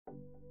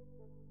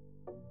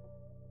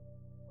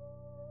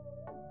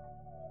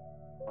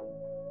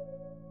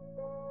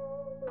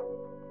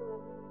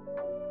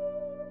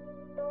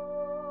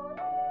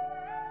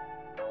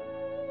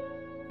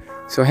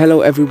So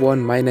hello everyone,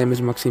 my name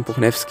is Maxim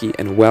Pochnevsky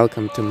and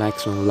welcome to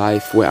Maximum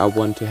Life, where I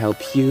want to help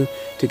you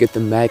to get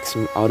the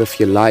maximum out of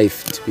your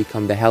life, to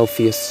become the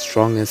healthiest,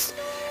 strongest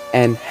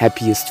and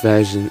happiest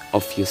version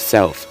of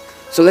yourself.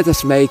 So let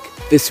us make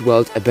this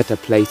world a better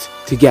place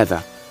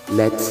together.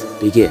 Let's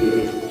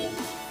begin.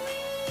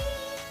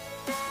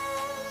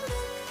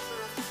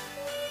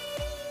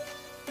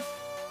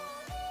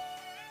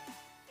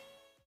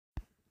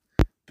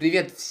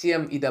 Привет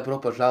всем и добро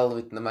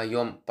пожаловать на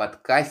моем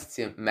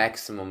подкасте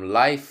Maximum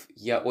Life.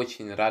 Я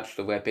очень рад,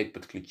 что вы опять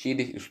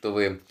подключились и что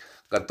вы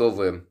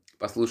готовы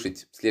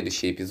послушать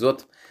следующий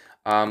эпизод.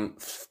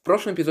 В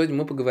прошлом эпизоде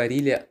мы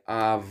поговорили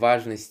о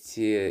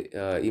важности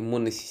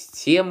иммунной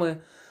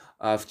системы,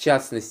 в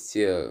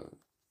частности,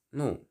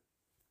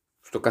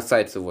 что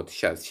касается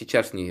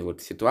сейчасшней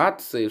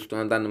ситуации, что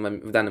в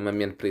данный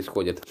момент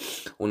происходит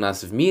у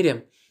нас в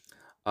мире.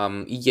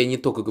 И я не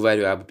только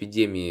говорю об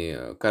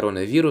эпидемии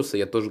коронавируса,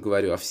 я тоже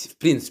говорю в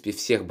принципе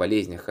всех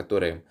болезнях,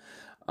 которые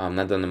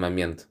на данный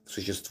момент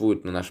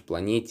существуют на нашей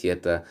планете.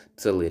 Это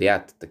целый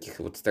ряд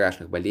таких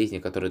страшных болезней,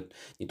 которые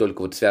не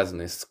только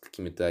связаны с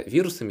какими-то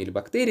вирусами или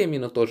бактериями,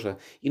 но тоже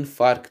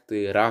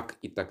инфаркты, рак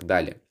и так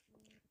далее.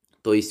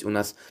 То есть у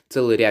нас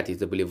целый ряд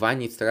есть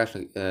заболеваний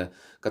страшных,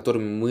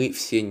 которыми мы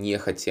все не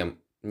хотим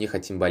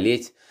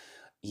болеть.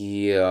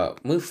 И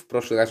мы в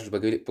прошлый раз уже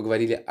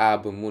поговорили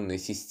об иммунной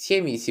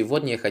системе, и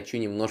сегодня я хочу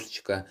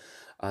немножечко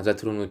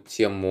затронуть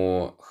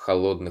тему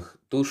холодных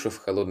душев,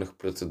 холодных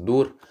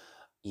процедур,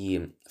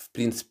 и, в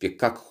принципе,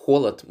 как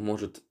холод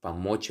может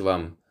помочь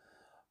вам,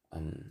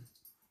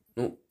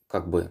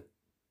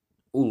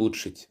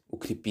 улучшить,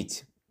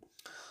 укрепить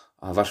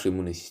вашу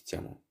иммунную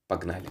систему.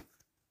 Погнали!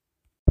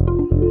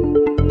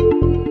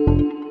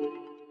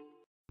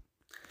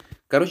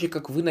 Короче,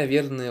 как вы,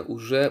 наверное,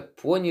 уже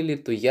поняли,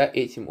 то я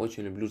этим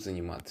очень люблю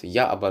заниматься.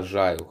 Я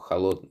обожаю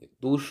холодный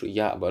душ,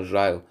 я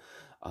обожаю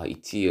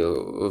идти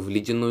в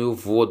ледяную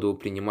воду,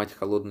 принимать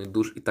холодный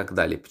душ и так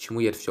далее.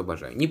 Почему я это все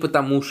обожаю? Не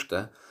потому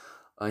что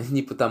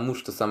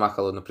сама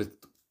холодная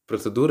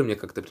процедура мне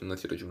как-то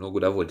приносит очень много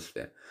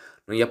удовольствия.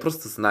 Но я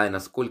просто знаю,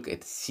 насколько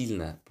это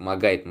сильно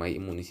помогает моей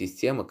иммунной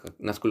системе,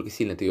 насколько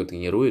сильно это ее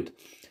тренирует.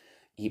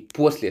 И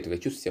после этого я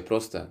чувствую себя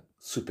просто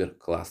супер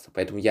классно.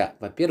 Поэтому я,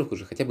 во-первых,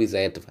 уже хотя бы из-за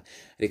этого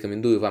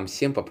рекомендую вам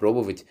всем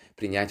попробовать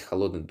принять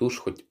холодный душ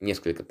хоть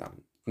несколько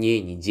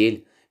дней,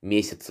 недель,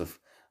 месяцев,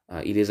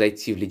 или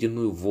зайти в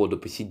ледяную воду,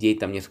 посидеть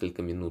там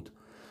несколько минут.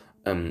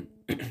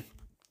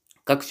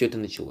 Как все это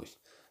началось?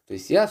 То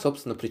есть я,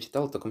 собственно,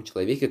 прочитал о таком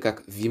человеке,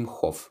 как Вим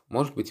Хоф.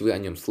 Может быть, вы о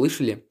нем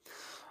слышали.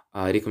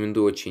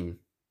 Рекомендую очень,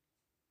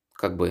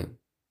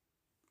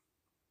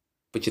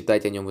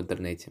 почитать о нем в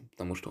интернете,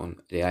 потому что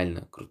он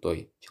реально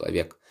крутой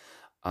человек.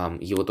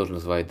 Его тоже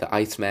называют The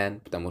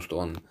Iceman, потому что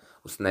он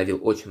установил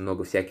очень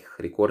много всяких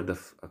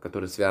рекордов,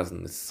 которые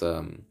связаны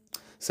со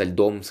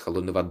льдом, с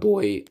холодной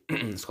водой.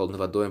 С холодной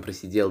водой он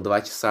просидел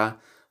 2 часа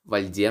во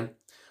льде.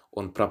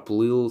 Он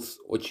проплыл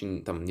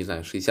очень,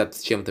 60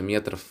 с чем-то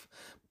метров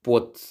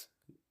подо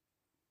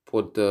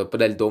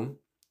льдом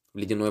в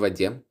ледяной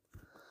воде.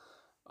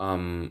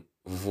 Он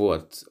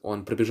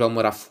пробежал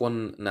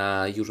марафон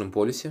на Южном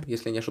полюсе,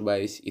 если я не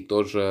ошибаюсь, и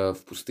тоже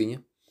в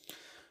пустыне.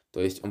 То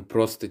есть он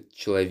просто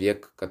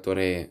человек,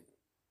 который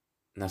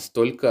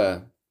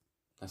настолько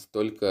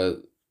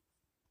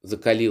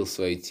закалил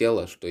свое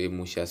тело, что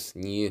ему сейчас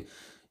ни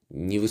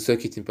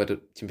высокие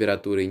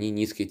температуры, ни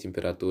низкие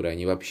температуры,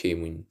 они вообще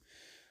ему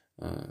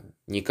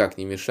никак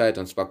не мешают.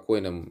 Он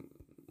спокойно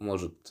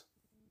может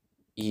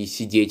и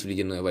сидеть в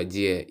ледяной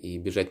воде, и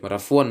бежать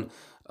марафон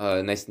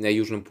на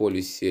Южном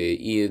полюсе,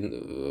 и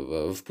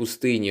в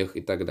пустынях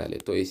и так далее.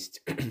 То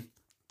есть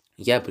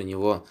я про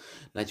него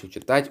начал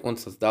читать. Он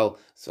создал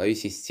свою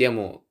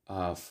систему,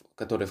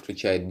 которая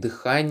включает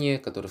дыхание,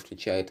 которая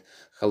включает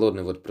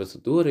холодные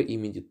процедуры и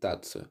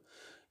медитацию.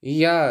 И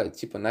я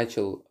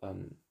начал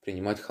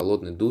принимать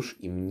холодный душ,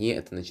 и мне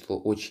это начало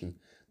очень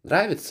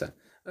нравиться.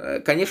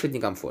 Конечно, это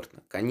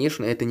некомфортно.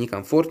 Конечно, это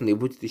некомфортно, и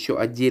будет еще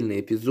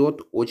отдельный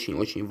эпизод,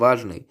 очень-очень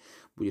важный.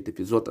 Будет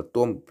эпизод о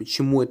том,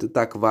 почему это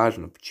так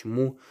важно,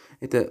 почему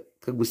это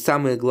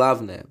самое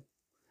главное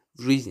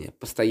в жизни,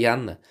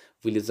 постоянно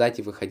вылезать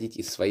и выходить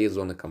из своей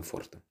зоны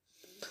комфорта.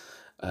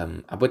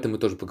 Об этом мы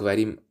тоже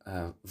поговорим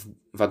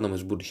в одном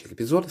из будущих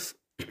эпизодов.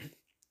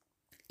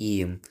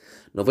 Но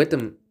в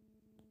этом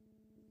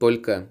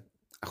только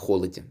о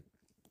холоде.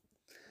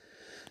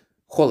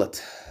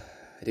 Холод.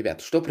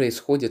 Ребят, что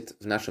происходит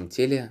в нашем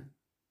теле,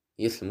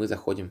 если мы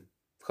заходим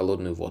в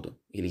холодную воду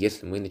или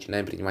если мы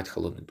начинаем принимать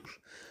холодный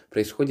душ?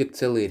 Происходит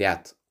целый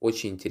ряд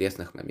очень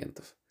интересных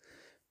моментов.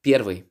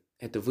 Первый –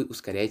 это вы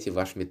ускоряете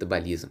ваш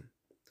метаболизм.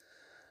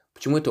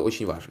 Почему это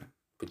очень важно?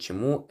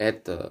 Почему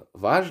это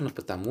важно?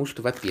 Потому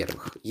что,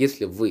 во-первых,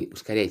 если вы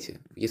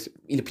ускоряете,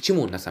 или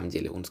почему на самом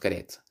деле он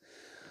ускоряется?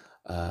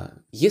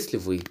 Если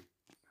вы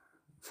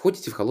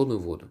входите в холодную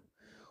воду,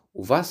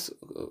 у вас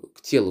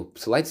к телу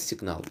посылается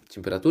сигнал,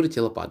 температура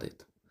тела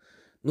падает.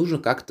 Нужно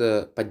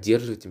как-то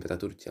поддерживать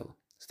температуру тела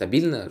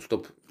стабильно,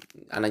 чтобы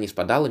она не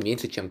спадала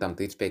меньше, чем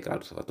 35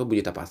 градусов, а то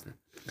будет опасно.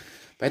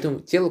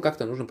 Поэтому телу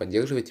как-то нужно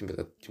поддерживать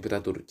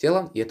температуру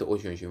тела, и это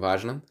очень-очень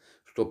важно,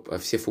 чтобы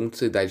все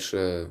функции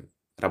дальше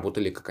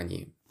работали, как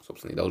они,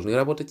 собственно, и должны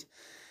работать.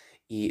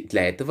 И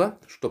для этого,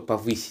 чтобы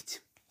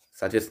повысить,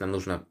 соответственно, нам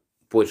нужно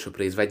больше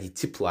производить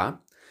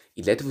тепла,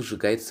 и для этого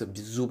сжигается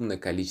безумное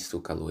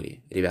количество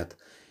калорий. Ребят,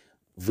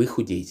 вы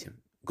худеете.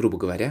 Грубо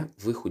говоря,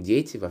 вы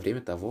худеете во время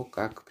того,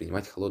 как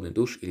принимать холодный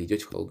душ или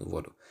идете в холодную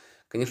воду.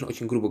 Конечно,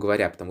 очень грубо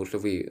говоря, потому что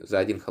вы за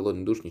один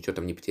холодный душ ничего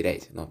там не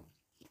потеряете, но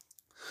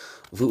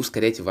вы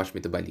ускоряете ваш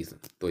метаболизм.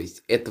 То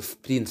есть это, в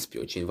принципе,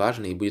 очень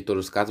важно и будет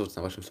тоже сказываться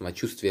на вашем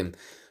самочувствии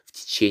в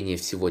течение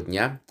всего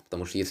дня,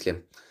 потому что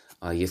если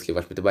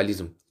ваш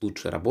метаболизм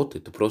лучше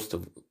работает, то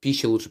просто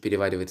пища лучше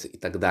переваривается и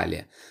так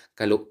далее.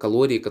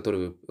 Калории,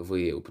 которые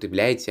вы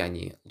употребляете,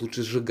 они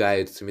лучше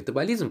сжигаются.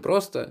 Метаболизм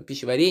просто,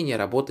 пищеварение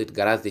работает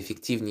гораздо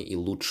эффективнее и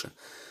лучше.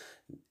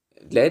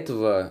 Для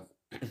этого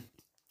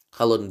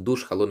холодный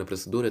душ, холодная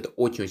процедура – это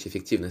очень-очень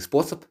эффективный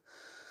способ.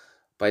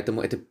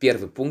 Поэтому это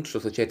первый пункт, что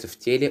случается в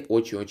теле,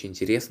 очень-очень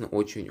интересно,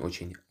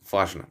 очень-очень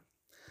важно.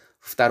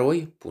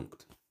 Второй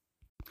пункт.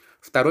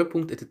 Второй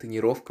пункт – это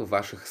тренировка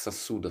ваших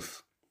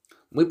сосудов.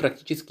 Мы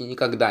практически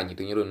никогда не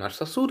тренируем наши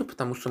сосуды,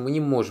 потому что мы не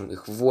можем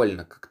их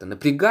вольно как-то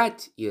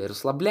напрягать и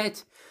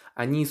расслаблять.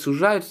 Они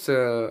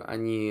сужаются,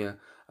 они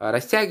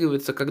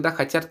растягиваются, когда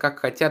хотят, как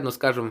хотят, но,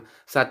 скажем,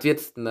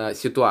 соответственно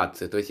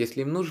ситуации. То есть,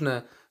 если им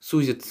нужно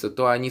сузиться,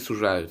 то они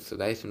сужаются,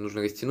 да? Если им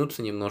нужно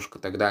растянуться немножко,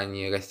 тогда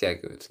они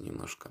растягиваются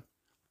немножко.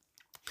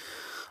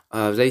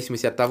 В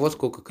зависимости от того,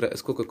 сколько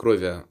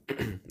крови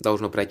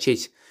должно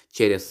протечь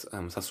через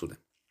сосуды.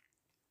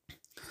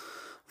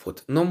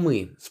 Вот. Но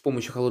мы с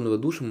помощью холодного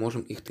душа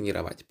можем их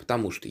тренировать,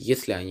 потому что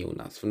если они у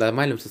нас в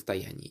нормальном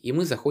состоянии, и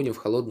мы заходим в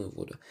холодную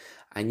воду,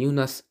 они у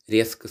нас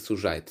резко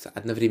сужаются.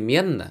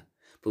 Одновременно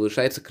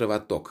повышается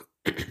кровоток.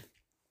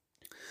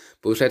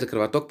 Повышается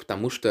кровоток,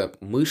 потому что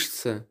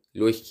мышцы,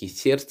 легкие,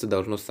 сердце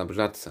должно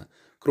снабжаться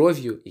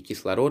кровью и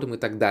кислородом и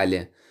так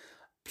далее.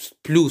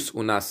 Плюс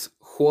у нас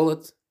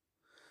холод,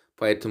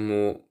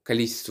 поэтому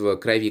количество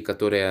крови,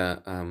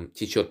 которое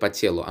течет по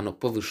телу, оно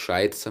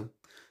повышается,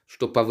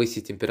 чтобы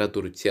повысить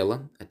температуру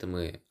тела. Это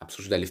мы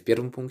обсуждали в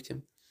первом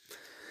пункте.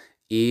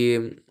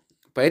 И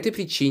по этой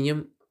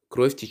причине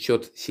кровь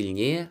течет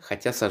сильнее,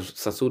 хотя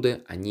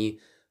сосуды,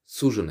 они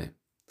сужены.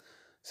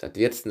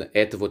 Соответственно,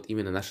 это вот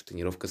именно наша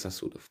тренировка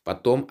сосудов.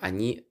 Потом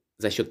они,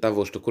 за счет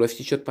того, что кровь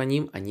течет по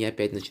ним, они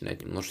опять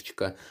начинают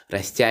немножечко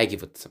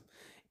растягиваться.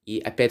 И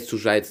опять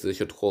сужается за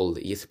счет холода.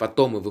 Если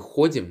потом мы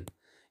выходим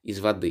из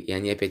воды, и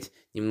они опять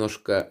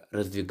немножко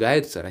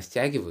раздвигаются,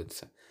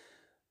 растягиваются.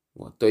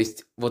 Вот, то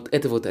есть вот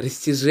это вот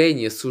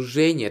растяжение,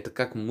 сужение, это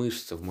как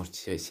мышцы, вы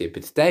можете себе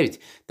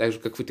представить. Так же,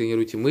 как вы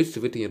тренируете мышцы,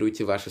 вы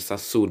тренируете ваши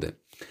сосуды.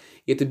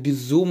 И это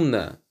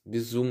безумно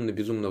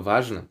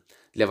важно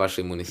для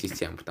вашей иммунной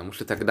системы, потому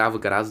что тогда вы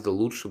гораздо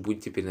лучше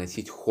будете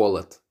переносить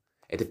холод.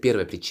 Это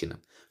первая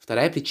причина.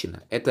 Вторая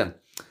причина – это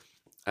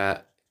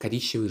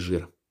коричневый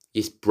жир.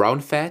 Есть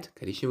brown fat,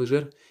 коричневый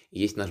жир,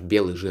 и есть наш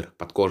белый жир,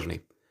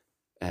 подкожный,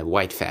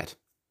 white fat,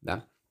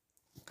 да?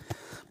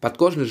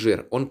 Подкожный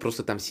жир, он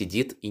просто там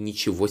сидит и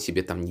ничего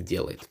себе там не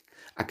делает.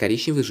 А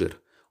коричневый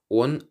жир,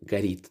 он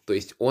горит, то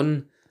есть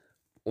он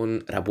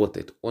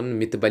работает, он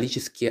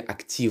метаболически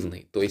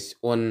активный, то есть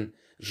он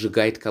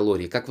сжигает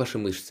калории, как ваши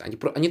мышцы.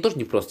 Они тоже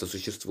не просто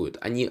существуют,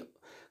 они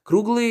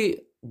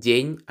круглый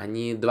день,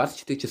 они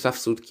 24 часа в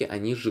сутки,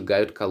 они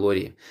сжигают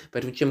калории.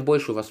 Поэтому чем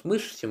больше у вас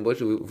мышц, тем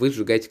больше вы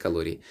сжигаете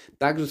калории.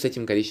 Также с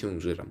этим коричневым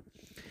жиром.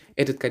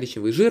 Этот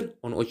коричневый жир,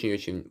 он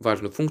очень-очень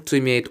важную функцию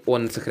имеет,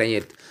 он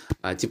сохраняет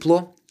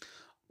тепло,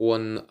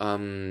 вы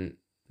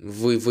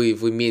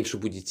меньше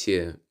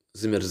будете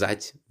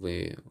замерзать,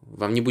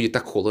 вам не будет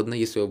так холодно,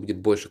 если у вас будет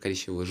больше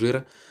коричневого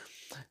жира,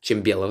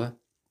 чем белого.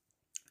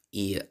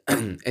 И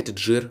этот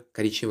жир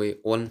коричневый,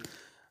 он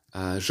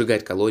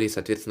сжигает калории,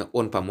 соответственно,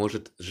 он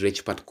поможет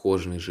сжечь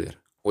подкожный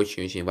жир.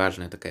 Очень-очень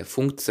важная такая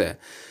функция.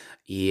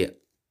 И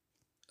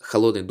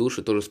холодные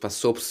души тоже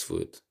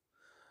способствуют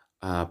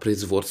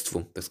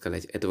производству, так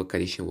сказать, этого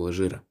коричневого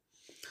жира.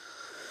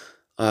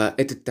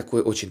 Это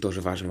такой очень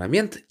тоже важный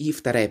момент. И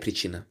вторая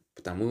причина,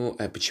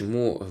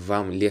 почему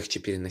вам легче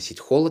переносить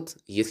холод,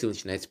 если вы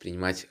начинаете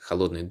принимать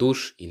холодный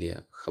душ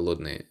или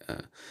холодные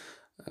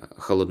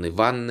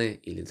ванны,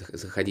 или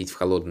заходить в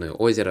холодное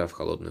озеро, в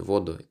холодную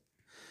воду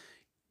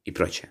и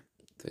прочее.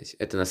 То есть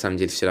это на самом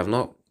деле все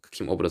равно,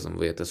 каким образом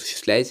вы это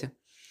осуществляете.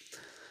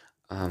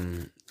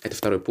 Это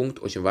второй пункт,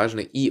 очень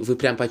важный. И вы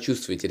прям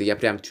почувствуете, или я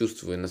прям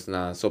чувствую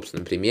на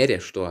собственном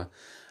примере, что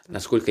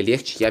насколько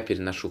легче я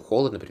переношу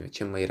холод, например,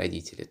 чем мои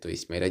родители. То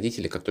есть мои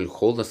родители, как только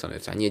холодно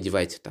становится, они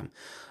одеваются там,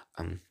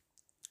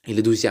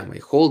 или друзья мои,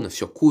 холодно,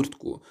 все,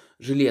 куртку,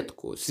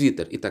 жилетку,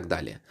 свитер и так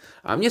далее.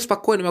 А мне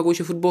спокойно могу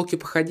еще в футболке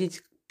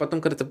походить,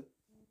 потом когда-то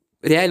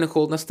реально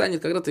холодно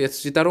станет, когда-то я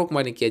свитерок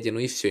маленький одену,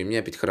 и все, и мне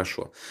опять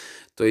хорошо.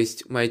 То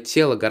есть мое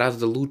тело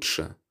гораздо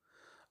лучше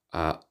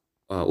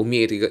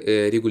умеет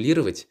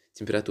регулировать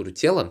температуру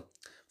тела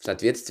в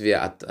соответствии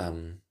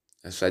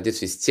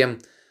с тем,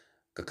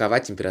 какова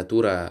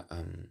температура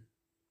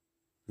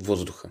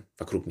воздуха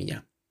вокруг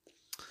меня.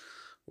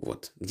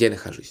 Вот, где я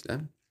нахожусь,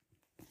 да?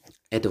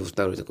 Это вот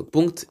второй такой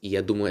пункт, и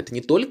я думаю, это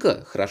не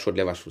только хорошо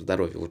для вашего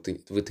здоровья, вот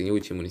вы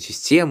тренируете иммунную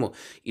систему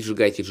и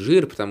сжигаете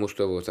жир, потому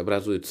что вот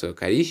образуется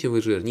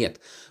коричневый жир, нет,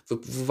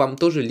 вам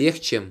тоже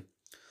легче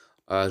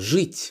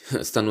жить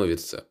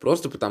становится,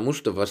 просто потому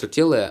что ваше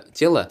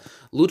тело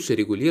лучше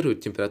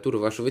регулирует температуру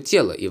вашего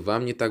тела, и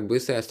вам не так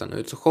быстро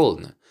становится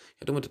холодно.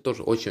 Я думаю, это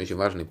тоже очень-очень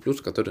важный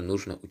плюс, который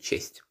нужно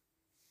учесть.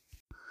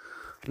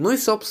 Ну и,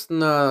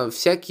 собственно,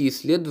 всякие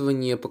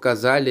исследования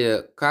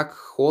показали, как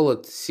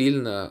холод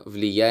сильно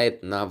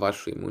влияет на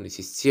вашу иммунную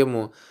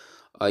систему.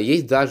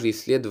 Есть даже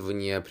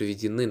исследования,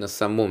 проведены на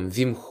самом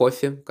Вим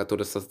Хофе,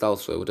 который создал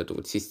свою вот эту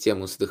вот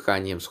систему с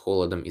дыханием, с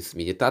холодом и с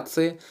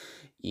медитацией.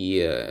 И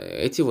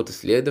эти вот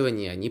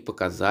исследования, они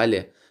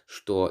показали,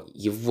 что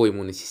его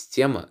иммунная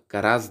система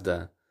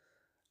гораздо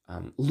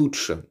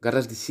лучше,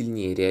 гораздо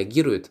сильнее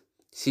реагирует.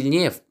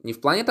 Сильнее не в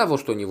плане того,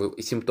 что у него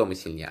симптомы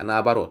сильнее, а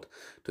наоборот.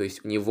 То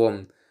есть у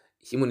него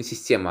иммунная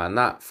система,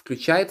 она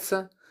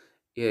включается.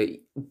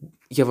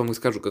 Я вам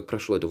расскажу, как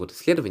прошло это вот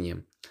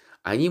исследование.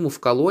 Они ему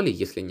вкололи,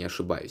 если не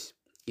ошибаюсь,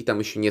 и там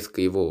еще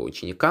несколько его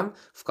ученикам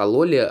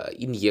вкололи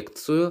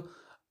инъекцию,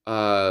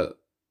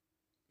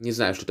 не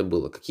знаю, что это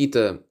было,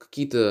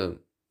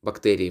 какие-то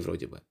бактерии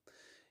вроде бы.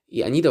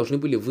 И они должны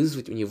были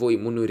вызвать у него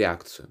иммунную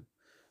реакцию.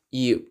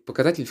 И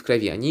показатели в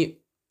крови, они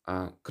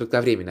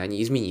кратковременно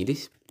они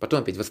изменились,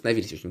 потом опять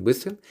восстановились очень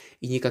быстро,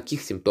 и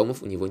никаких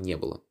симптомов у него не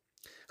было.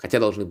 Хотя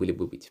должны были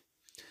бы быть.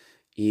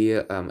 И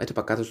это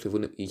показывает, что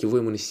его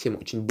иммунная система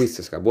очень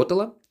быстро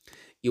сработала,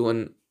 и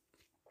он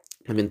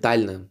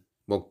моментально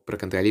мог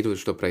проконтролировать,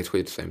 что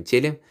происходит в своем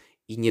теле,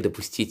 и не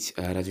допустить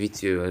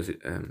развития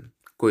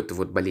какой-то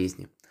вот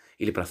болезни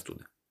или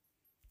простуды.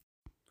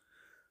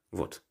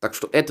 Вот. Так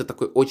что это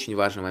такой очень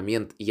важный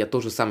момент, и я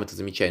тоже сам это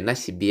замечаю на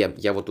себе.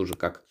 Я вот уже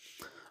как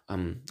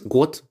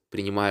год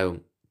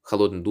принимаю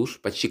холодный душ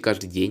почти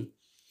каждый день,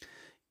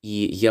 и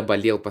я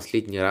болел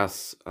последний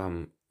раз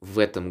в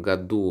этом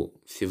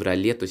году в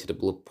феврале, то есть это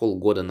было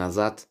полгода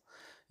назад,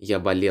 я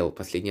болел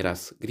последний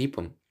раз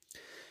гриппом.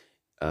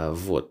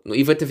 Вот. Ну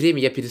и в это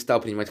время я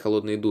перестал принимать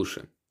холодные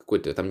души.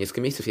 Какой-то там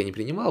несколько месяцев я не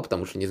принимал,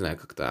 потому что, не знаю,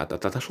 как-то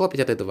отошел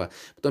опять от этого.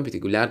 Потом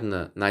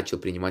регулярно начал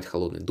принимать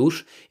холодный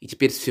душ. И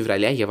теперь с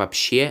февраля я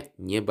вообще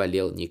не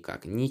болел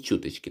никак, ни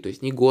чуточки. То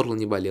есть ни горло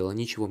не болело,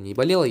 ничего мне не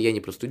болело, я не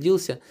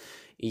простудился.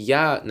 И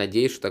я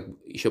надеюсь, что так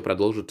еще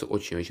продолжится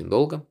очень-очень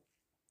долго.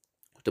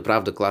 Это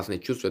правда классное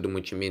чувство. Я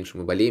думаю, чем меньше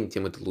мы болеем,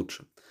 тем это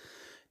лучше.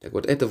 Так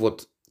вот, это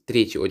вот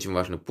третий очень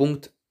важный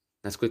пункт.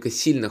 Насколько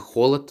сильно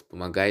холод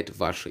помогает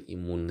вашей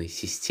иммунной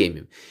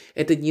системе.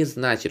 Это не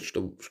значит,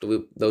 что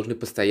вы должны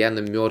постоянно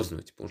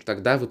мерзнуть, потому что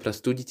тогда вы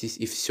простудитесь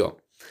и все.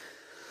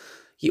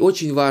 И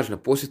очень важно,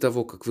 после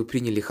того, как вы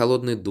приняли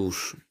холодный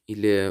душ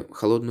или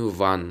холодную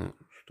ванну,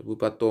 чтобы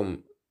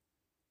потом,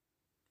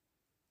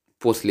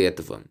 после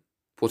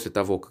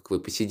того, как вы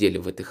посидели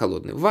в этой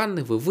холодной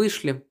ванне, вы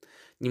вышли,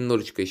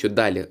 немножечко еще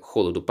дали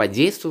холоду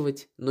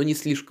подействовать, но не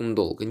слишком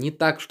долго. Не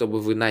так, чтобы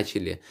вы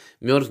начали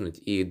мерзнуть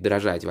и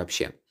дрожать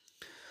вообще.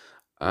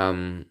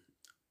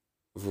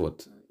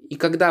 Вот. И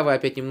когда вы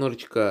опять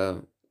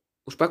немножечко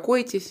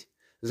успокоитесь,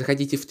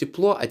 заходите в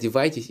тепло,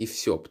 одевайтесь и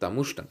все,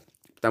 потому что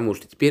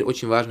теперь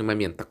очень важный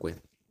момент такой.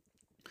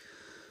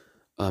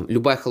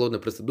 Любая холодная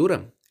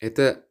процедура –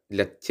 это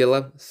для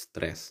тела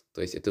стресс,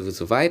 то есть это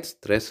вызывает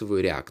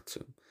стрессовую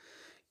реакцию.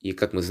 И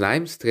как мы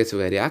знаем,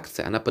 стрессовая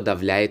реакция, она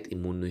подавляет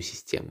иммунную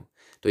систему.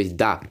 То есть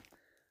да,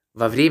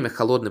 во время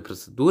холодной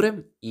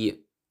процедуры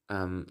и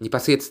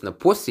непосредственно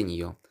после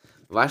нее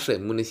ваша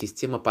иммунная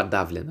система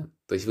подавлена.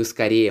 То есть вы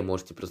скорее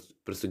можете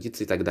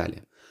простудиться и так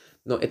далее.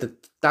 Но это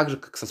так же,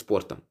 как со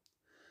спортом.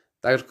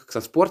 Так же, как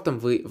со спортом,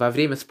 во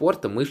время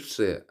спорта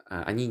мышцы,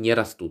 они не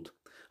растут.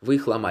 Вы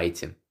их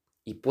ломаете.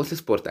 И после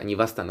спорта они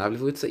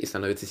восстанавливаются и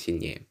становятся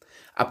сильнее.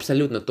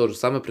 Абсолютно то же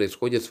самое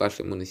происходит с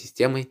вашей иммунной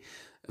системой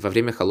во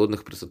время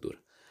холодных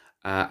процедур.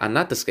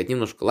 Она, так сказать,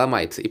 немножко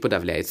ломается и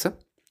подавляется,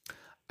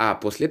 а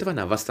после этого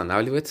она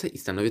восстанавливается и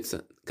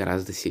становится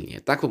гораздо сильнее.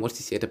 Так вы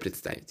можете себе это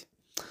представить.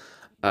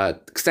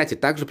 Кстати,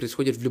 также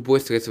происходит в любой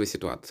стрессовой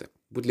ситуации.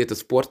 Будь ли это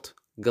спорт,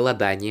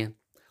 голодание,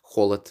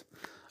 холод.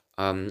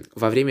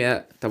 Во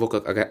время того,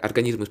 как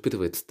организм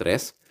испытывает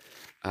стресс,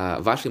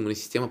 ваша иммунная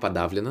система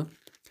подавлена,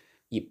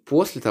 и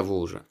после того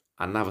уже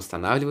она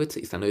восстанавливается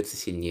и становится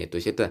сильнее. То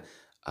есть это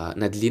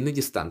на длинной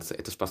дистанции.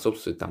 Это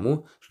способствует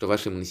тому, что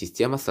ваша иммунная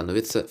система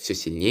становится все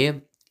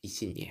сильнее и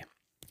сильнее.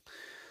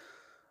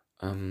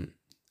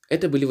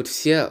 Это были вот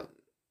все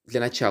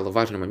для начала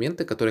важные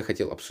моменты, которые я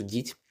хотел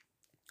обсудить,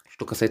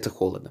 что касается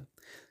холода.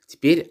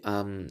 Теперь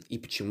и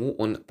почему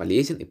он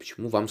полезен, и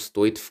почему вам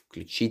стоит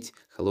включить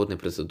холодные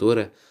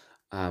процедуры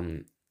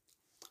в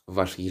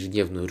вашу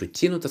ежедневную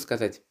рутину, так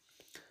сказать.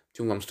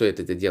 Почему вам стоит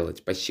это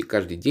делать почти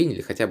каждый день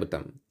или хотя бы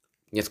там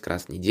несколько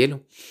раз в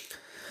неделю.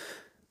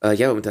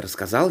 Я вам это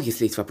рассказал.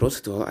 Если есть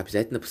вопросы, то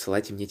обязательно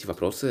посылайте мне эти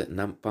вопросы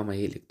по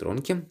моей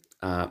электронке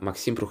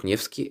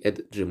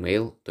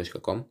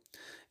maximprukhnevsky@gmail.com.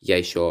 Я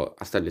еще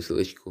оставлю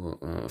ссылочку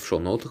в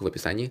шоу-ноутах в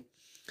описании.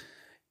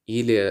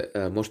 Или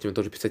можете мне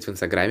тоже писать в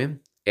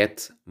инстаграме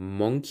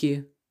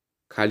 @monkey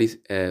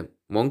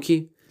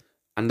monkey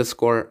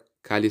underscore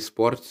Kali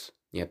Sports.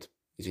 Нет,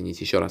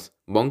 извините, еще раз.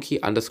 Monkey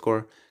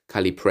underscore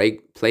Kali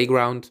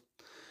Playground.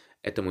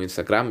 Это мой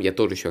инстаграм. Я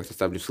тоже еще раз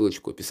оставлю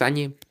ссылочку в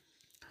описании.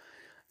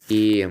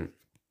 И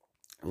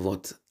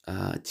вот.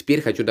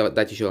 Теперь хочу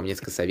дать еще вам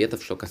несколько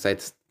советов, что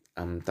касается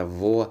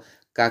того,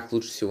 как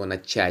лучше всего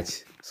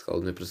начать с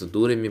холодными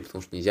процедурами,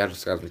 потому что нельзя же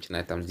сразу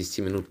начинать там с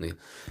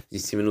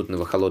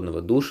 10-минутного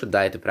холодного душа.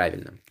 Да, это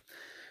правильно.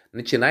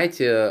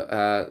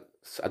 Начинайте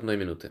с 1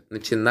 минуты.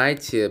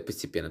 Начинайте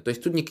постепенно. То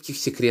есть тут никаких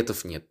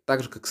секретов нет.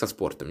 Так же, как со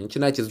спортом.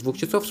 Начинайте с 2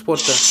 часов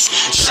спорта.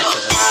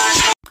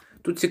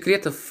 Тут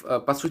секретов,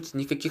 по сути,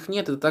 никаких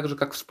нет. Это так же,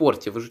 как в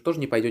спорте. Вы же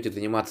тоже не пойдете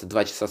заниматься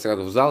 2 часа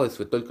сразу в зал,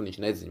 если вы только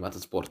начинаете заниматься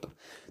спортом.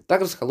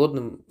 Так же с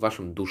холодным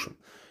вашим душем.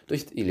 То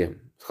есть,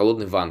 или с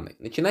холодной ванной.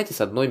 Начинайте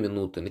с 1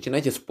 минуты,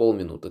 начинайте с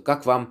полминуты.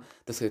 Как вам,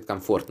 так сказать,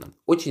 комфортно.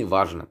 Очень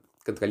важно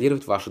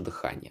контролировать ваше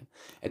дыхание.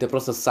 Это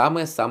просто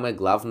самое-самое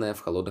главное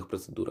в холодных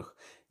процедурах.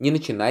 Не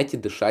начинайте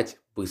дышать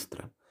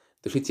быстро.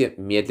 Дышите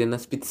медленно,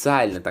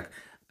 специально так.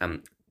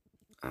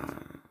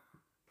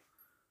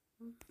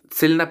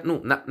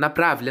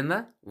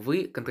 Направленно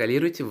вы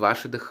контролируете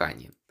ваше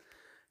дыхание.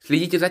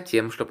 Следите за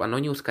тем, чтобы оно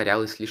не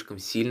ускорялось слишком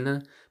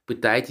сильно.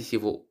 Пытайтесь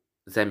его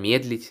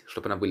замедлить,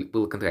 чтобы оно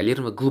было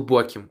контролируемо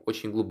глубоким,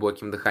 очень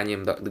глубоким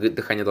дыханием.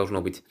 Дыхание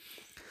должно быть.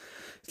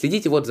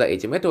 Следите вот за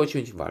этим. Это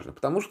очень-очень важно,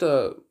 потому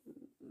что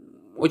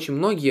очень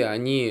многие,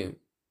 они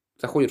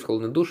заходят в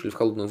холодный душ или в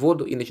холодную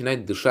воду и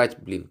начинают дышать,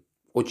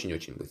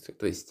 очень-очень быстро.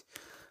 То есть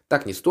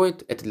так не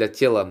стоит. Это для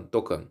тела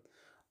только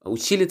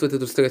усилит вот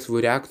эту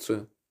стрессовую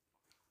реакцию.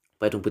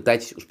 Поэтому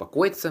пытайтесь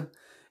успокоиться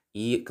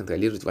и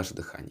контролировать ваше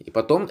дыхание. И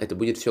потом это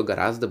будет все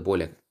гораздо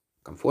более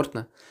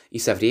комфортно. И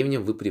со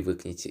временем вы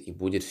привыкнете, и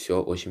будет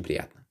все очень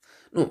приятно.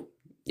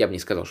 Я бы не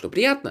сказал, что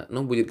приятно,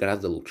 но будет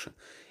гораздо лучше.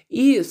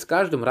 И с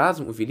каждым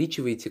разом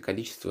увеличиваете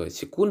количество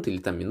секунд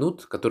или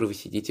минут, которые вы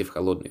сидите в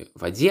холодной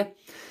воде.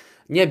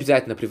 Не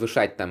обязательно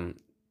превышать 3-4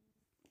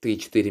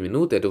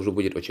 минуты, это уже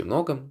будет очень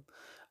много.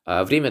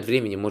 Время от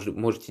времени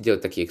можете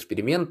делать такие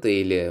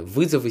эксперименты или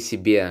вызовы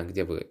себе,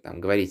 где вы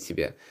говорите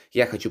себе: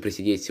 я хочу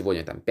просидеть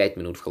сегодня 5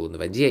 минут в холодной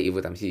воде, и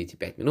вы сидите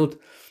 5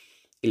 минут.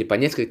 Или по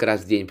несколько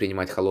раз в день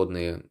принимать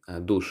холодный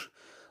душ.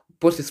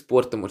 После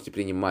спорта можете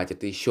принимать,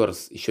 это еще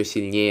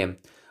сильнее,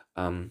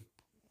 так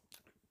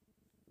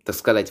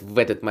сказать, в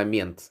этот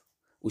момент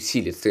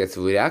усилит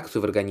стрессовую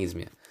реакцию в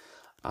организме.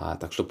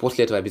 Так что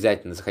после этого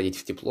обязательно заходите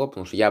в тепло,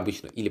 потому что я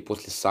обычно или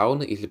после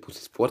сауны, или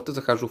после спорта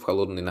захожу в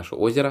холодное наше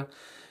озеро.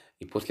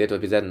 И после этого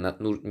обязательно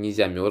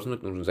нельзя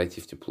мерзнуть, нужно зайти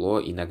в тепло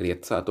и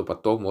нагреться, а то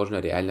потом можно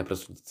реально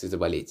простудиться и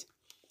заболеть.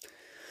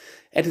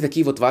 Это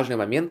такие вот важные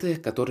моменты,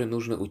 которые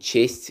нужно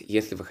учесть,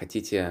 если вы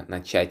хотите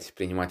начать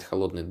принимать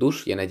холодный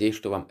душ. Я надеюсь,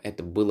 что вам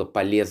это было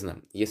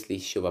полезно. Если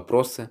еще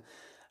вопросы,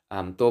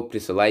 то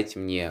присылайте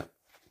мне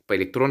по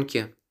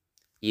электронке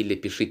или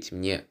пишите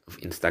мне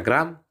в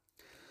Инстаграм.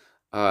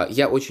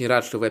 Я очень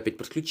рад, что вы опять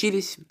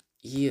подключились,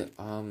 и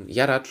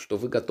я рад, что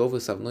вы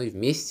готовы со мной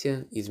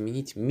вместе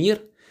изменить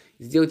мир,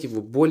 сделать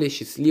его более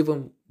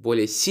счастливым,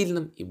 более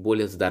сильным и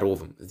более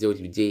здоровым, сделать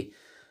людей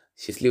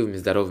счастливыми,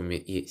 здоровыми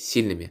и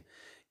сильными.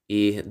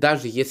 И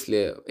даже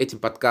если этим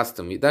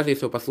подкастом, и даже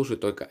если его послушает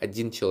только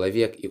один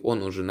человек, и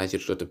он уже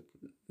начнет что-то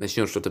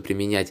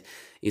применять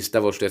из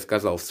того, что я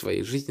сказал в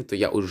своей жизни, то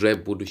я уже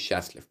буду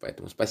счастлив.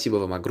 Поэтому спасибо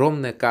вам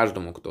огромное,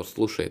 каждому, кто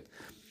слушает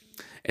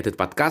этот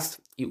подкаст,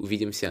 и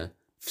увидимся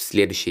в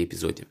следующем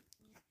эпизоде.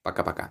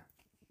 Пока-пока.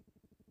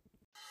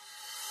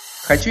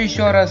 Хочу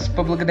еще раз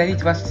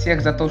поблагодарить вас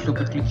всех за то, что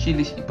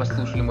подключились и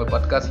послушали мой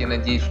подкаст. Я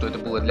надеюсь, что это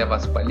было для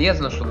вас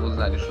полезно, что вы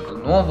узнали что-то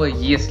новое.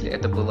 Если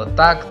это было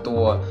так,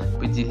 то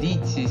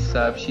поделитесь,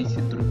 сообщите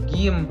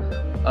другим,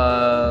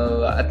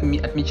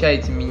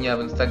 отмечайте меня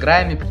в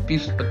Инстаграме,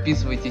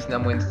 подписывайтесь на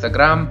мой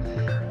Инстаграм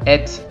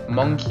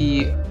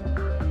 @monkey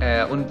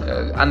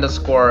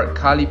 _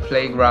 Kali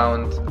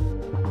Playground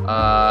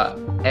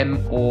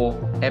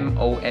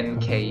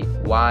MONKY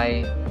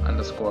 _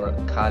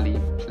 Kali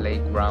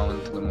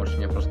Playground. Вы можете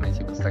меня просто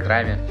найти в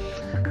Инстаграме.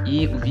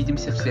 И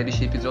увидимся в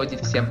следующем эпизоде.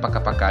 Всем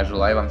пока-пока.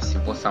 Желаю вам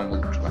всего самого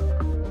лучшего.